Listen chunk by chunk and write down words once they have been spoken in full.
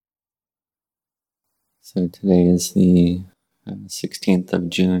So today is the 16th of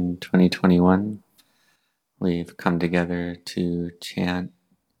June 2021. We've come together to chant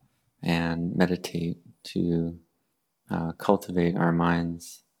and meditate, to cultivate our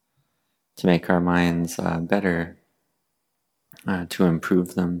minds, to make our minds better, to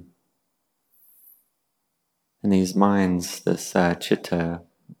improve them. And these minds, this chitta,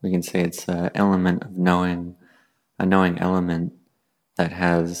 we can say it's an element of knowing, a knowing element that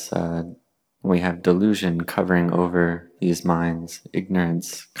has we have delusion covering over these minds.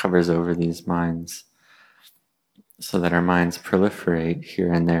 Ignorance covers over these minds so that our minds proliferate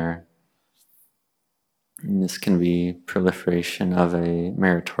here and there. And this can be proliferation of a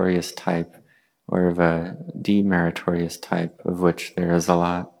meritorious type or of a demeritorious type, of which there is a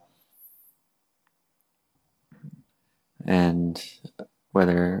lot. And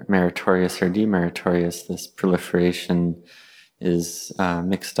whether meritorious or demeritorious, this proliferation is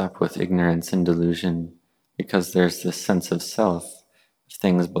mixed up with ignorance and delusion, because there's this sense of self,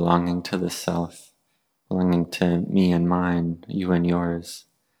 things belonging to the self, belonging to me and mine, you and yours.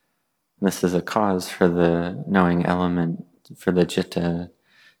 And this is a cause for the knowing element, for the citta,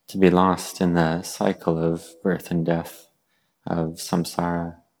 to be lost in the cycle of birth and death, of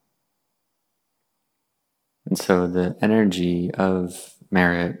samsara. And so the energy of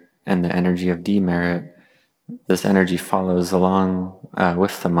merit and the energy of demerit, this energy follows along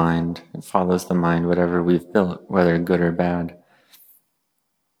with the mind. It follows the mind, whatever we've built, whether good or bad.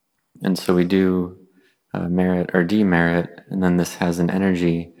 And so we do merit or demerit, and then this has an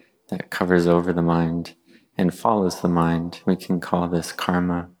energy that covers over the mind and follows the mind. We can call this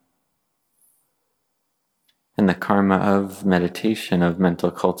karma. And the karma of meditation, of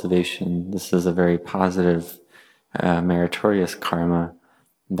mental cultivation, this is a very positive, meritorious karma,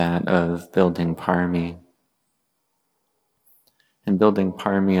 that of building parami. And building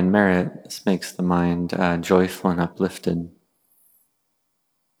parami and merit, this makes the mind joyful and uplifted,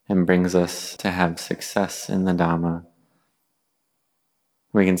 and brings us to have success in the Dhamma.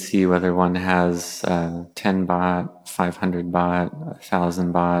 We can see whether one has 10 baht, 500 baht,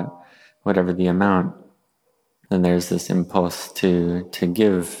 1,000 baht, whatever the amount, then there's this impulse to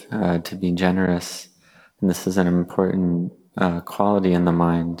give, to be generous. And this is an important quality in the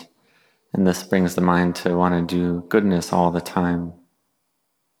mind. And this brings the mind to want to do goodness all the time.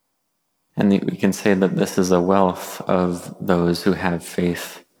 And we can say that this is a wealth of those who have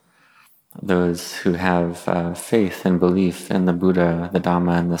faith, those who have faith and belief in the Buddha, the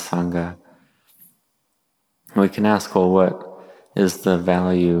Dhamma, and the Sangha. We can ask, well, what is the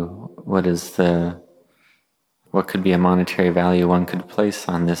value? What could be a monetary value one could place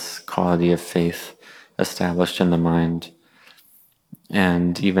on this quality of faith established in the mind?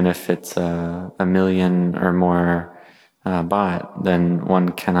 And even if it's a million or more baht, then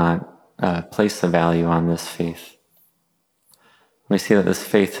one cannot place a value on this faith. We see that this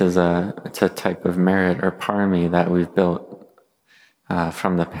faith is it's a type of merit or parami that we've built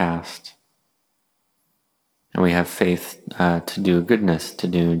from the past. And we have faith to do goodness, to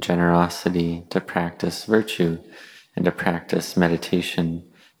do generosity, to practice virtue, and to practice meditation,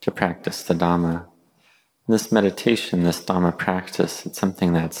 to practice the Dhamma. This meditation, this Dhamma practice, it's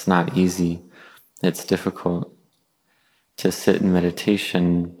something that's not easy. It's difficult. To sit in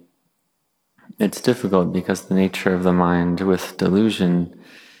meditation, it's difficult because the nature of the mind with delusion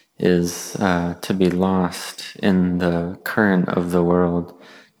is to be lost in the current of the world,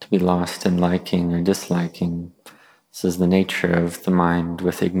 to be lost in liking or disliking. This is the nature of the mind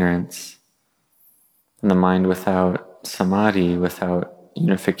with ignorance. And the mind without samadhi, without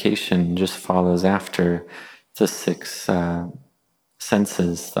unification, just follows after the six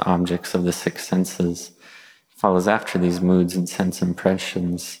senses, the objects of the six senses. It follows after these moods and sense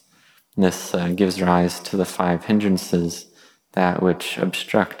impressions. And this gives rise to the five hindrances, that which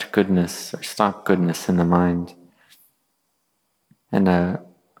obstruct goodness or stop goodness in the mind. And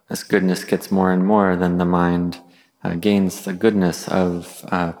as goodness gets more and more, then the mind gains the goodness of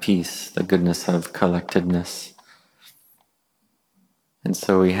peace, the goodness of collectedness. And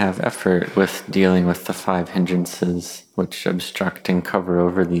so we have effort with dealing with the five hindrances which obstruct and cover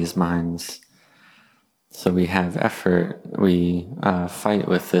over these minds. So we have effort, we fight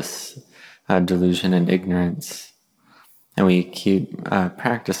with this delusion and ignorance. And we keep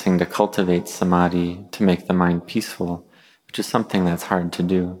practicing to cultivate samadhi, to make the mind peaceful, which is something that's hard to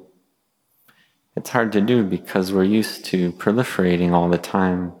do. It's hard to do because we're used to proliferating all the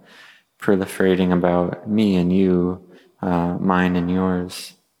time, proliferating about me and you, mine and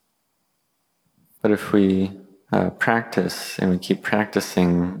yours. But if we practice and we keep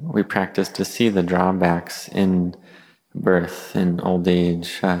practicing, we practice to see the drawbacks in birth, in old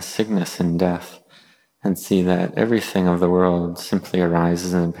age, sickness and death, and see that everything of the world simply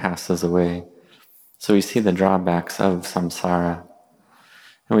arises and passes away. So we see the drawbacks of samsara.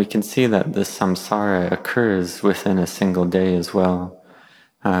 And we can see that this samsara occurs within a single day as well,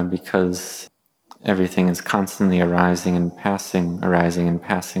 because everything is constantly arising and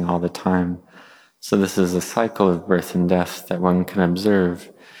passing all the time. So this is a cycle of birth and death that one can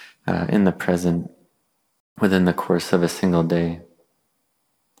observe in the present within the course of a single day.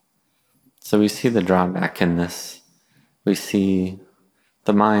 So we see the drawback in this. We see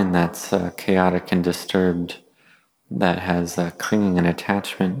the mind that's chaotic and disturbed, that has clinging and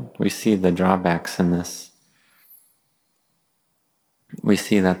attachment. We see the drawbacks in this. We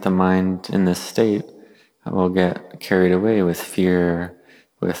see that the mind in this state will get carried away with fear,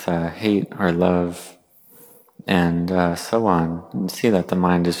 with hate or love, and so on. And see that the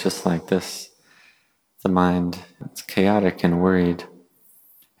mind is just like this. The mind, it's chaotic and worried.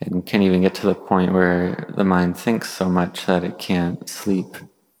 It can even get to the point where the mind thinks so much that it can't sleep.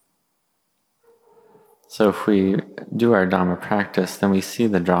 So if we do our Dhamma practice, then we see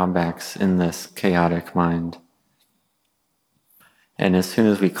the drawbacks in this chaotic mind. And as soon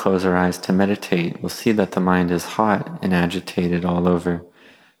as we close our eyes to meditate, we'll see that the mind is hot and agitated all over,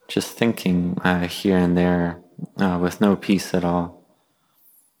 just thinking here and there with no peace at all.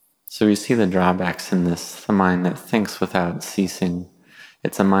 So we see the drawbacks in this, the mind that thinks without ceasing.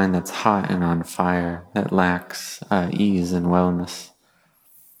 It's a mind that's hot and on fire, that lacks ease and wellness.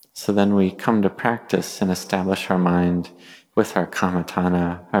 So then we come to practice and establish our mind with our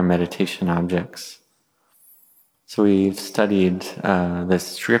kammatthana, our meditation objects. So we've studied the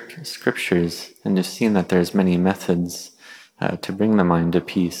scriptures and have seen that there's many methods to bring the mind to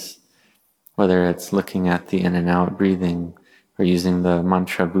peace, whether it's looking at the in and out breathing or using the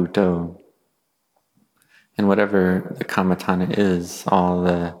mantra Buddho. And whatever the kammatthana is, all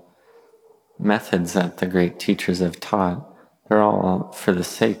the methods that the great teachers have taught, they're all for the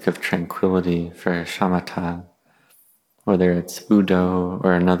sake of tranquility, for shamatha. Whether it's Buddho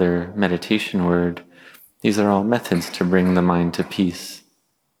or another meditation word, these are all methods to bring the mind to peace.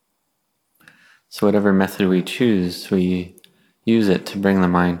 So whatever method we choose, we use it to bring the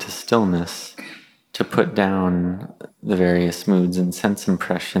mind to stillness, to put down the various moods and sense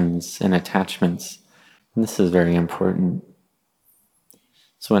impressions and attachments. And this is very important.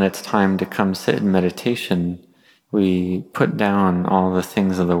 So when it's time to come sit in meditation, we put down all the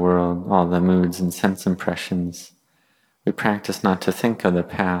things of the world, all the moods and sense impressions. We practice not to think of the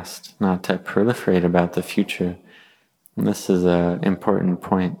past, not to proliferate about the future. And this is an important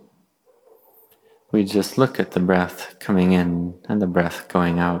point. We just look at the breath coming in and the breath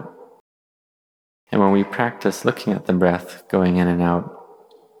going out. And when we practice looking at the breath going in and out,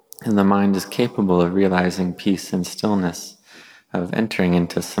 and the mind is capable of realizing peace and stillness, of entering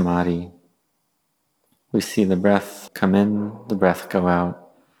into samadhi, we see the breath come in, the breath go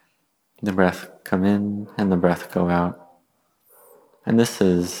out, the breath come in, and the breath go out. And this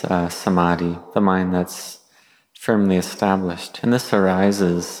is samadhi, the mind that's firmly established. And this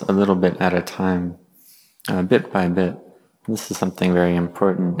arises a little bit at a time, bit by bit. This is something very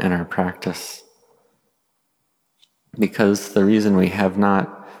important in our practice. Because the reason we have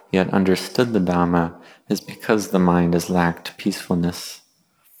not yet understood the Dhamma is because the mind has lacked peacefulness.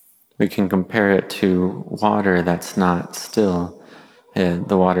 We can compare it to water that's not still. The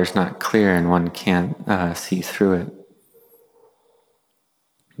water's not clear and one can't see through it.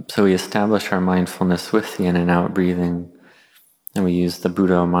 So we establish our mindfulness with the in and out breathing, and we use the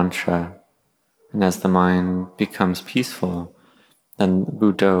Buddho mantra. And as the mind becomes peaceful, then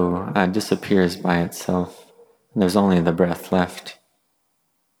Buddho disappears by itself, and there's only the breath left.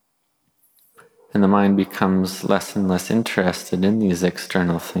 And the mind becomes less and less interested in these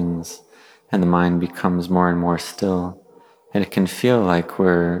external things, and the mind becomes more and more still. And it can feel like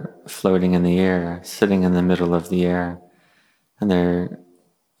we're floating in the air, sitting in the middle of the air, and there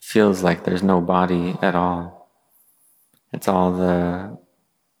feels like there's no body at all. It's all the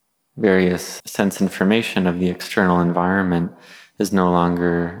various sense information of the external environment is no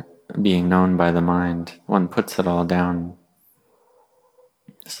longer being known by the mind. One puts it all down.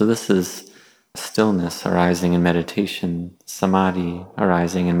 So this is stillness arising in meditation, samadhi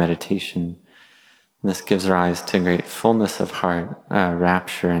arising in meditation. And this gives rise to great fullness of heart,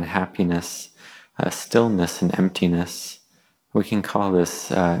 rapture and happiness, stillness and emptiness. We can call this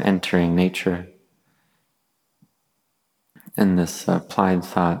entering nature. And this applied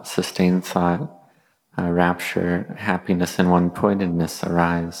thought, sustained thought, rapture, happiness, and one-pointedness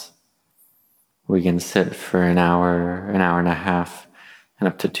arise. We can sit for an hour and a half, and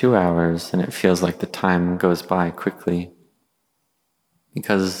up to 2 hours, and it feels like the time goes by quickly.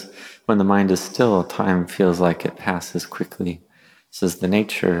 Because when the mind is still, time feels like it passes quickly. This is the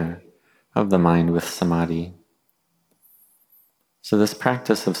nature of the mind with samadhi. So this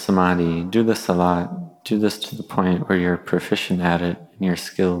practice of samadhi, do this a lot. Do this to the point where you're proficient at it and you're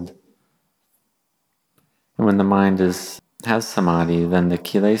skilled. And when the mind has samadhi, then the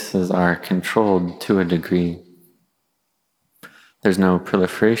kilesas are controlled to a degree. There's no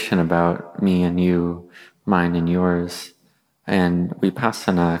proliferation about me and you, mine and yours, and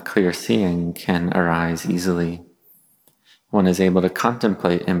vipassana, clear seeing, can arise easily. One is able to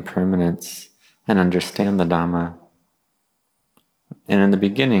contemplate impermanence and understand the Dhamma. And in the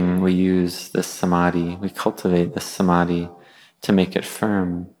beginning, we use this samadhi, we cultivate this samadhi to make it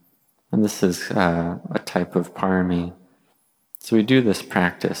firm. And this is a type of parami. So we do this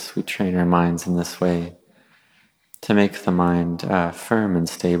practice, we train our minds in this way to make the mind firm and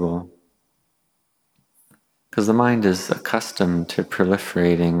stable. Because the mind is accustomed to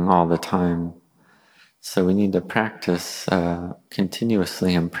proliferating all the time. So we need to practice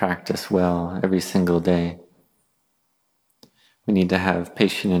continuously and practice well every single day. We need to have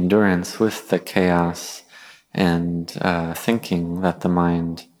patient endurance with the chaos and thinking that the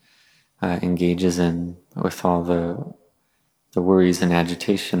mind engages in, with all the worries and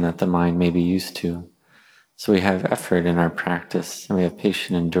agitation that the mind may be used to. So we have effort in our practice and we have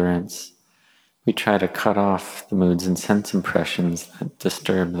patient endurance. We try to cut off the moods and sense impressions that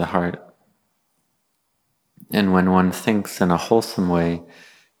disturb the heart. And when one thinks in a wholesome way,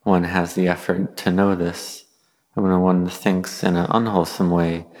 one has the effort to know this. And when one thinks in an unwholesome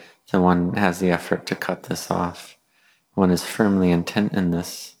way, then one has the effort to cut this off. One is firmly intent in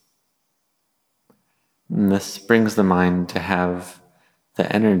this. And this brings the mind to have the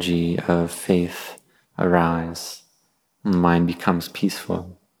energy of faith arise. And the mind becomes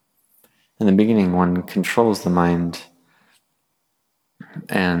peaceful. In the beginning, one controls the mind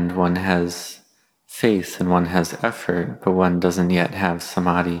and one has faith and one has effort, but one doesn't yet have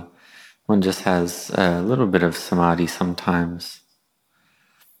samadhi. One just has a little bit of samadhi sometimes.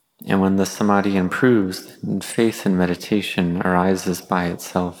 And when the samadhi improves, then faith and meditation arises by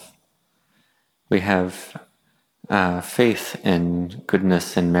itself. We have faith in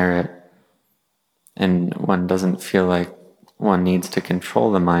goodness and merit, and one doesn't feel like one needs to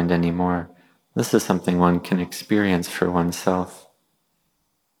control the mind anymore. This is something one can experience for oneself.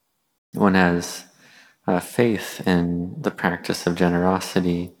 One has faith in the practice of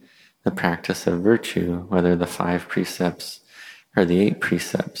generosity, the practice of virtue, whether the 5 precepts or the 8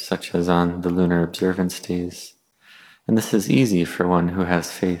 precepts, such as on the lunar observance days. And this is easy for one who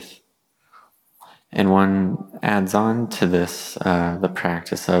has faith. And one adds on to this the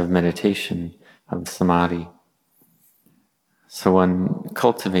practice of meditation, of samadhi. So one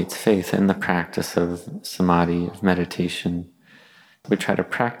cultivates faith in the practice of samadhi, of meditation. We try to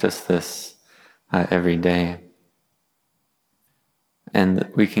practice this every day. And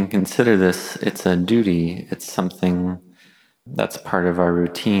we can consider this, it's a duty, it's something that's part of our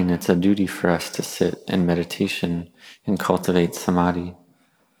routine. It's a duty for us to sit in meditation and cultivate samadhi.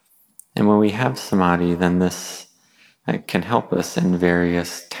 And when we have samadhi, then this can help us in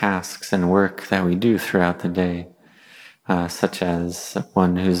various tasks and work that we do throughout the day, such as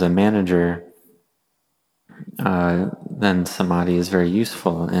one who's a manager, then samadhi is very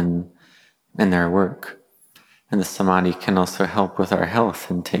useful in their work. And the samadhi can also help with our health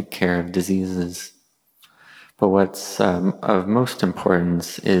and take care of diseases. But what's of most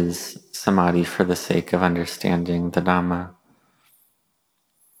importance is samadhi for the sake of understanding the Dhamma.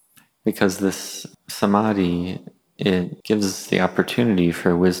 Because this samadhi, it gives the opportunity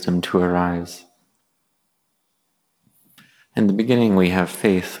for wisdom to arise. In the beginning we have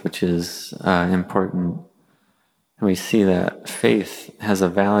faith, which is important. And we see that faith has a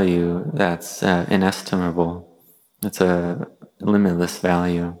value that's inestimable. It's a limitless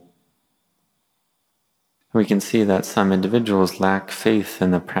value. We can see that some individuals lack faith in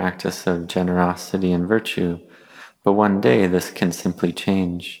the practice of generosity and virtue, but one day this can simply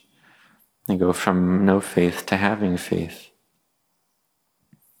change. They go from no faith to having faith.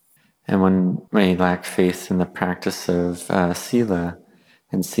 And one may lack faith in the practice of sila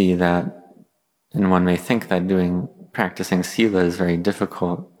and see that, and one may think that practicing sila is very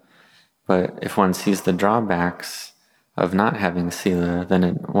difficult, but if one sees the drawbacks of not having sila, then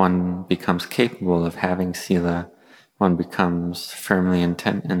one becomes capable of having sila. One becomes firmly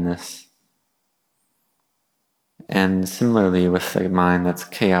intent in this. And similarly with the mind that's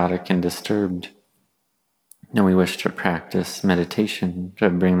chaotic and disturbed, and we wish to practice meditation to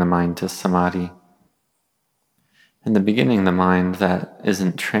bring the mind to samadhi. In the beginning, the mind that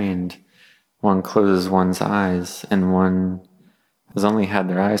isn't trained, one closes one's eyes and one has only had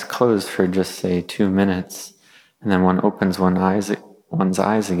their eyes closed for just, say, 2 minutes, and then one opens one's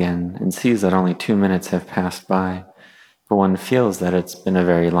eyes again and sees that only 2 minutes have passed by, but one feels that it's been a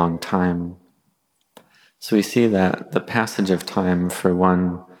very long time. So we see that the passage of time for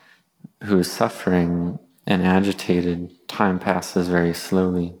one who is suffering and agitated, time passes very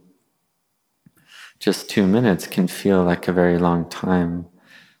slowly. Just 2 minutes can feel like a very long time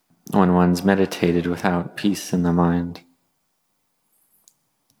when one's meditated without peace in the mind.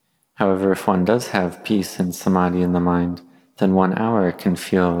 However, if one does have peace and samadhi in the mind, then 1 hour can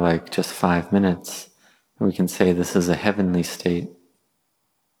feel like just 5 minutes. We can say this is a heavenly state.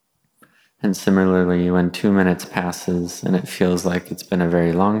 And similarly, when 2 minutes passes and it feels like it's been a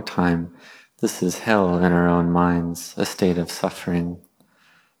very long time, this is hell in our own minds, a state of suffering.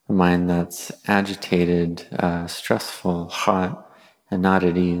 A mind that's agitated, stressful, hot, and not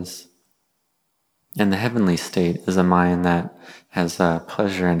at ease. And the heavenly state is a mind that has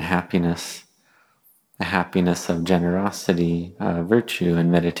pleasure and happiness, a happiness of generosity, virtue,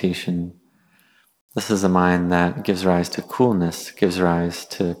 and meditation. This is a mind that gives rise to coolness, gives rise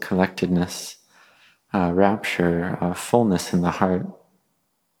to collectedness, rapture, fullness in the heart.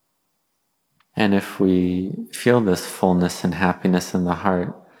 And if we feel this fullness and happiness in the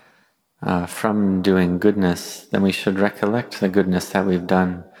heart from doing goodness, then we should recollect the goodness that we've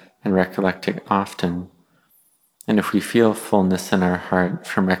done and recollect it often. And if we feel fullness in our heart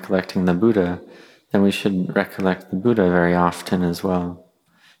from recollecting the Buddha, then we should recollect the Buddha very often as well,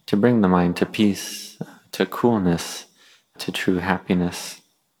 to bring the mind to peace, to coolness, to true happiness.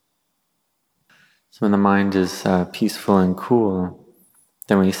 So when the mind is peaceful and cool,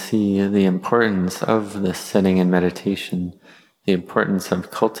 then we see the importance of this sitting in meditation, the importance of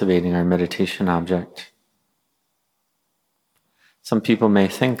cultivating our meditation object. Some people may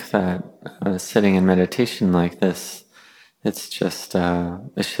think that sitting in meditation like this, it's just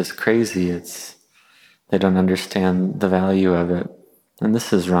crazy. They don't understand the value of it, and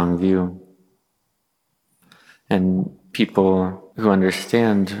this is wrong view. And people who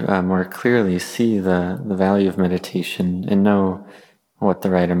understand more clearly see the value of meditation and know what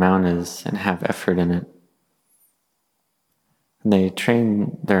the right amount is and have effort in it. And they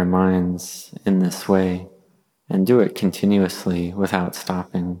train their minds in this way and do it continuously without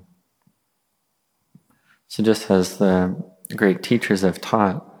stopping. So just as the great teachers have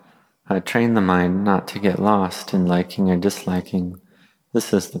taught, train the mind not to get lost in liking or disliking.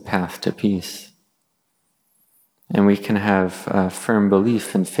 This is the path to peace. And we can have a firm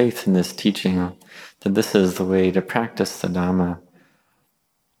belief and faith in this teaching that this is the way to practice the Dhamma,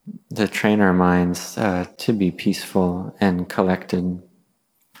 to train our minds to be peaceful and collected,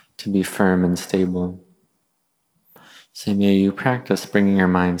 to be firm and stable. So may you practice bringing your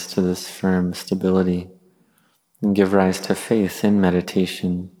minds to this firm stability and give rise to faith in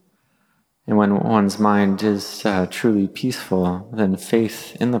meditation. And when one's mind is truly peaceful, then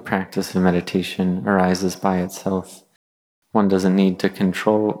faith in the practice of meditation arises by itself. One doesn't need to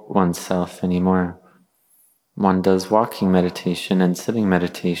control oneself anymore. One does walking meditation and sitting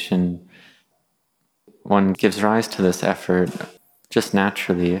meditation. One gives rise to this effort just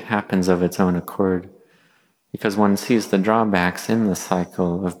naturally. It happens of its own accord, because one sees the drawbacks in the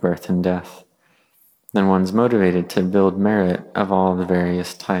cycle of birth and death. Then one's motivated to build merit of all the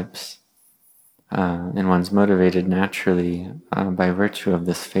various types. And one's motivated naturally by virtue of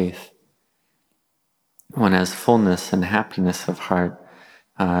this faith. One has fullness and happiness of heart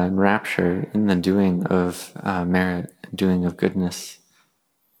and rapture in the doing of merit, doing of goodness.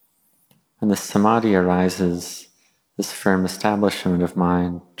 And this samadhi arises, this firm establishment of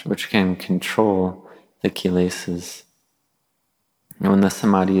mind, which can control the kilesas. And when the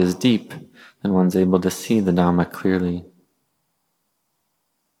samadhi is deep, then one's able to see the Dhamma clearly.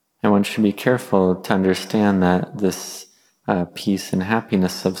 And one should be careful to understand that this peace and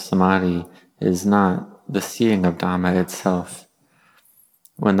happiness of samadhi is not the seeing of Dhamma itself.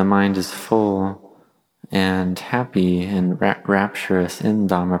 When the mind is full and happy and rapturous in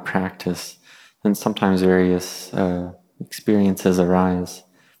Dhamma practice, then sometimes various experiences arise.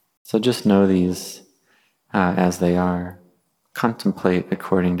 So just know these as they are. Contemplate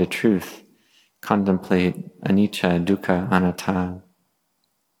according to truth. Contemplate anicca, dukkha, anatta.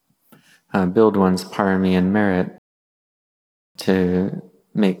 Build one's parami and merit to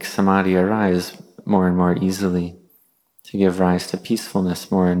make samadhi arise more and more easily, to give rise to peacefulness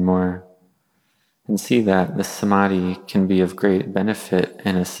more and more, and see that the samadhi can be of great benefit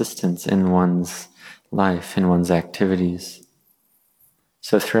and assistance in one's life, in one's activities.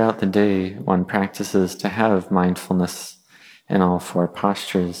 So throughout the day, one practices to have mindfulness in all four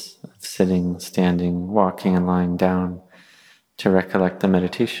postures of sitting, standing, walking, and lying down, to recollect the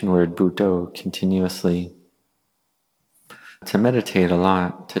meditation word Buddho continuously. To meditate a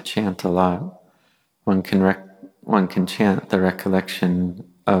lot, to chant a lot, one can chant the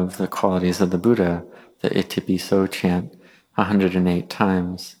recollection of the qualities of the Buddha, the Itipiso chant, 108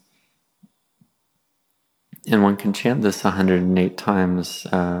 times. And one can chant this 108 times,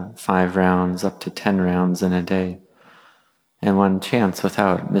 5 rounds, up to 10 rounds in a day. And one chants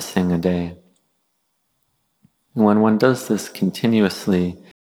without missing a day. And when one does this continuously,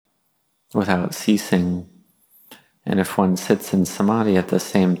 without ceasing, and if one sits in samadhi at the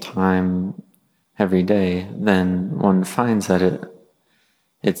same time every day, then one finds that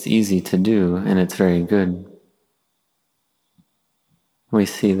it's easy to do and it's very good. We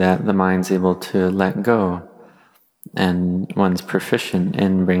see that the mind's able to let go, and one's proficient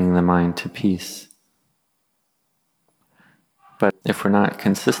in bringing the mind to peace. But if we're not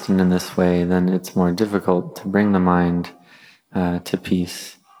consistent in this way, then it's more difficult to bring the mind to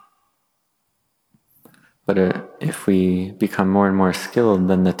peace. But if we become more and more skilled,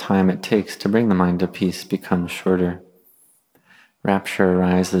 then the time it takes to bring the mind to peace becomes shorter. Rapture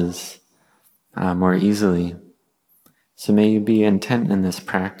arises more easily. So may you be intent in this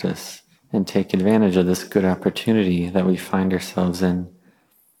practice and take advantage of this good opportunity that we find ourselves in.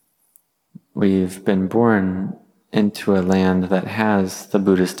 We've been born into a land that has the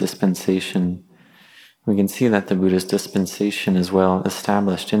Buddhist dispensation. We can see that the Buddhist dispensation is well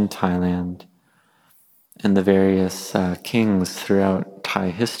established in Thailand. And the various kings throughout Thai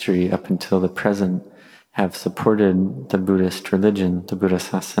history up until the present have supported the Buddhist religion, the Buddha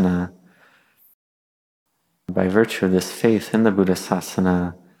Sasana. By virtue of this faith in the Buddha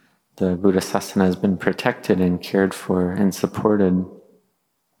Sasana has been protected and cared for and supported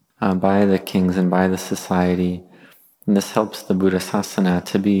by the kings and by the society. And this helps the Buddha Sasana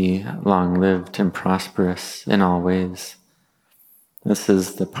to be long-lived and prosperous in all ways. This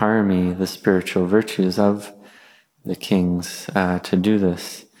is the parami, the spiritual virtues of the kings to do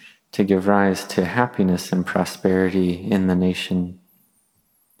this, to give rise to happiness and prosperity in the nation.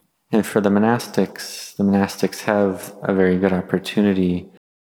 And for the monastics have a very good opportunity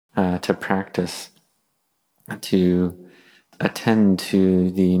to practice, to attend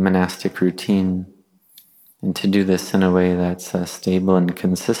to the monastic routine, and to do this in a way that's stable and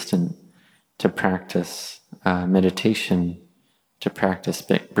consistent, to practice meditation, to practice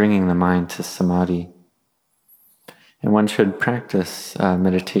bringing the mind to samadhi. And one should practice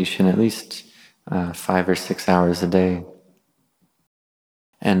meditation at least 5 or 6 hours a day,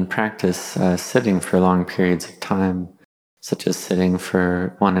 and practice sitting for long periods of time, such as sitting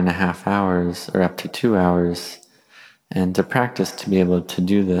for 1.5 hours or up to 2 hours, and to practice to be able to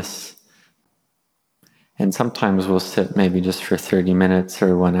do this. And sometimes we'll sit maybe just for 30 minutes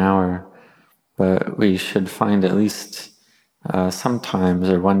or 1 hour, but we should find at least sometimes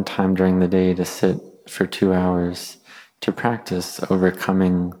or one time during the day to sit for 2 hours to practice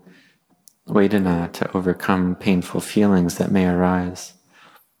overcoming Vedana, to overcome painful feelings that may arise.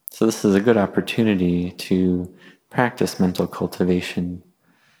 So this is a good opportunity to practice mental cultivation.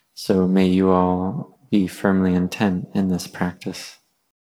 So may you all be firmly intent in this practice.